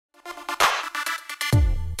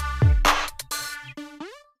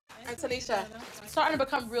Tanisha, it's starting to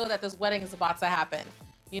become real that this wedding is about to happen.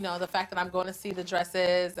 You know, the fact that I'm going to see the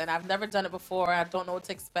dresses and I've never done it before. I don't know what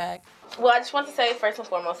to expect. Well, I just want to say, first and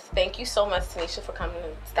foremost, thank you so much, Tanisha, for coming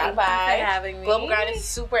and stopping by. Thank you for having me. Global Grind is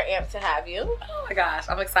super amped to have you. Oh my gosh,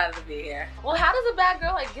 I'm excited to be here. Well, how does a bad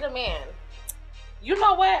girl get a man? You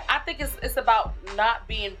know what? I think it's about not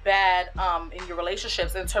being bad in your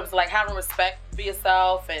relationships in terms of like having respect for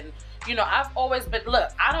yourself. And you know, I've always been,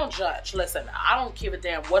 look, I don't judge. Listen, I don't give a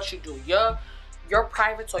damn what you do. Your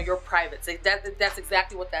privates or your privates. That's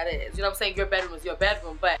exactly what that is. You know what I'm saying? Your bedroom is your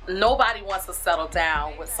bedroom, but nobody wants to settle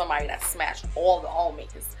down with somebody that smashed all the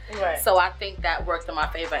homies. Right. So I think that worked in my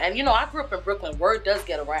favor. And you know, I grew up in Brooklyn. Word does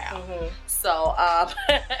get around. Mm-hmm. So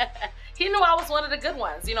he knew I was one of the good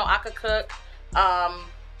ones. You know, I could cook.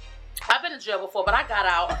 I've been in jail before, but I got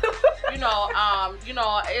out. You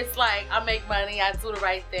know, it's like I make money, I do the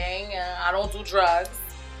right thing, I don't do drugs,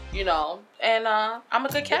 you know, and I'm a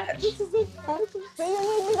good catch.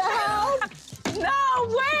 No,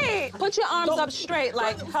 wait! Put your arms up straight,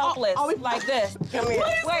 like helpless, like this. Come here.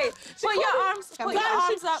 Wait, put your arms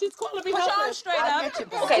up. She's calling me Put your arms straight up.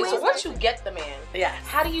 Okay, so once you get the man, Yeah.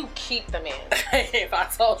 how do you keep the man? If I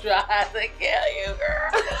told you I had to kill you,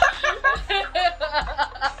 girl.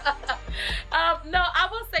 No, I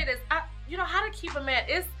will say this. You know, how to keep a man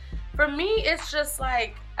is, for me, it's just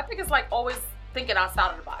like, I think it's like always thinking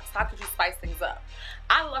outside of the box. How could you spice things up?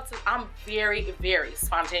 I'm very, very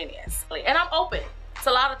spontaneous. And I'm open to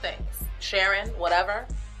a lot of things. Sharing, whatever.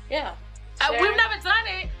 Yeah. We've never done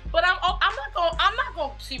it, but I'm not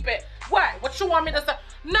gonna keep it. What you want me to say?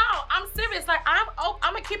 No, I'm serious. Like I'm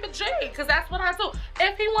gonna keep it G, because that's what I do.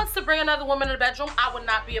 If he wants to bring another woman in the bedroom, I would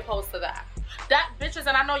not be opposed to that. That bitches,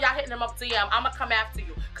 and I know y'all hitting him up DM, I'm gonna come after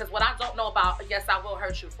you. Because what I don't know about, yes, I will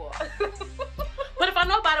hurt you for. But if I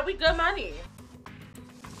know about it, we good money.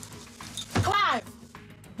 Clive,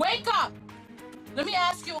 wake up. Let me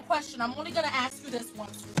ask you a question. I'm only going to ask you this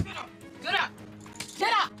once. Get up. Get up.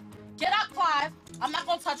 Get up. Get up, Clive. I'm not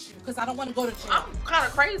going to touch you because I don't want to go to jail. I'm kind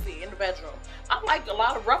of crazy in the bedroom. I like a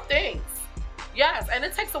lot of rough things. Yes, and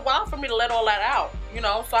it takes a while for me to let all that out, you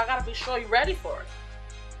know, so I got to be sure you're ready for it.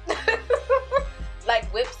 Like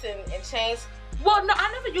whips and chains? Well, no,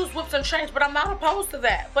 I never use whips and chains, but I'm not opposed to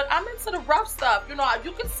that. But I'm into the rough stuff. You know,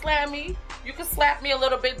 you can slam me. You can slap me a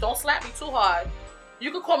little bit. Don't slap me too hard.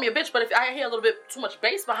 You can call me a bitch, but if I hear a little bit too much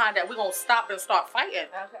bass behind that, we're going to stop and start fighting.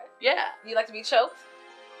 Okay. Yeah. You like to be choked?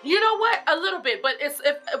 You know what? A little bit, but if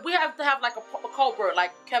we have to have like a code word,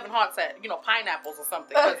 like Kevin Hart said, you know, pineapples or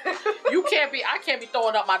something. I can't be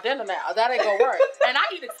throwing up my dinner now. That ain't gonna work. And I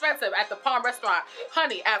eat expensive at the Palm restaurant.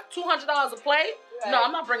 Honey, at $200 a plate, right. No,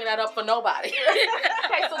 I'm not bringing that up for nobody.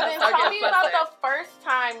 Okay, so then tell me about the first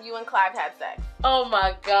time you and Clive had sex. Oh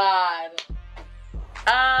my God.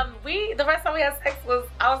 The first time we had sex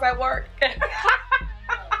I was at work.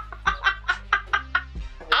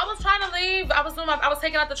 I was trying to leave. I was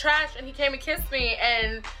taking out the trash, and he came and kissed me.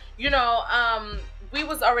 And you know, we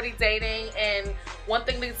was already dating, and one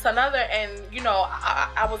thing leads to another. And you know,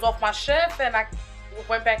 I was off my shift, and I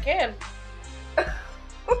went back in.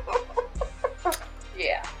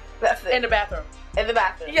 Yeah, that's it. In the bathroom. In the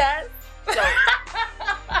bathroom. Yes. So,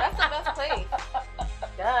 that's the best place.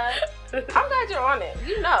 Duh. I'm glad you're on it.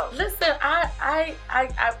 You know. Listen,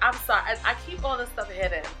 I'm sorry. I keep all this stuff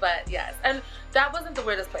hidden, but yes. And that wasn't the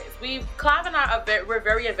weirdest place. Clive and I we're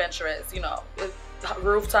very adventurous. You know,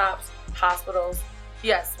 rooftops, hospitals.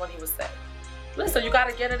 Yes, when he was sick. Listen, you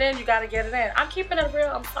gotta get it in. You gotta get it in. I'm keeping it real.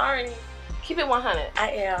 I'm sorry. Keep it 100. I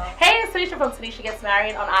am. Hey, it's Tanisha from Tanisha Gets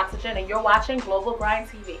Married on Oxygen, and you're watching Global Grind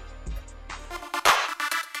TV.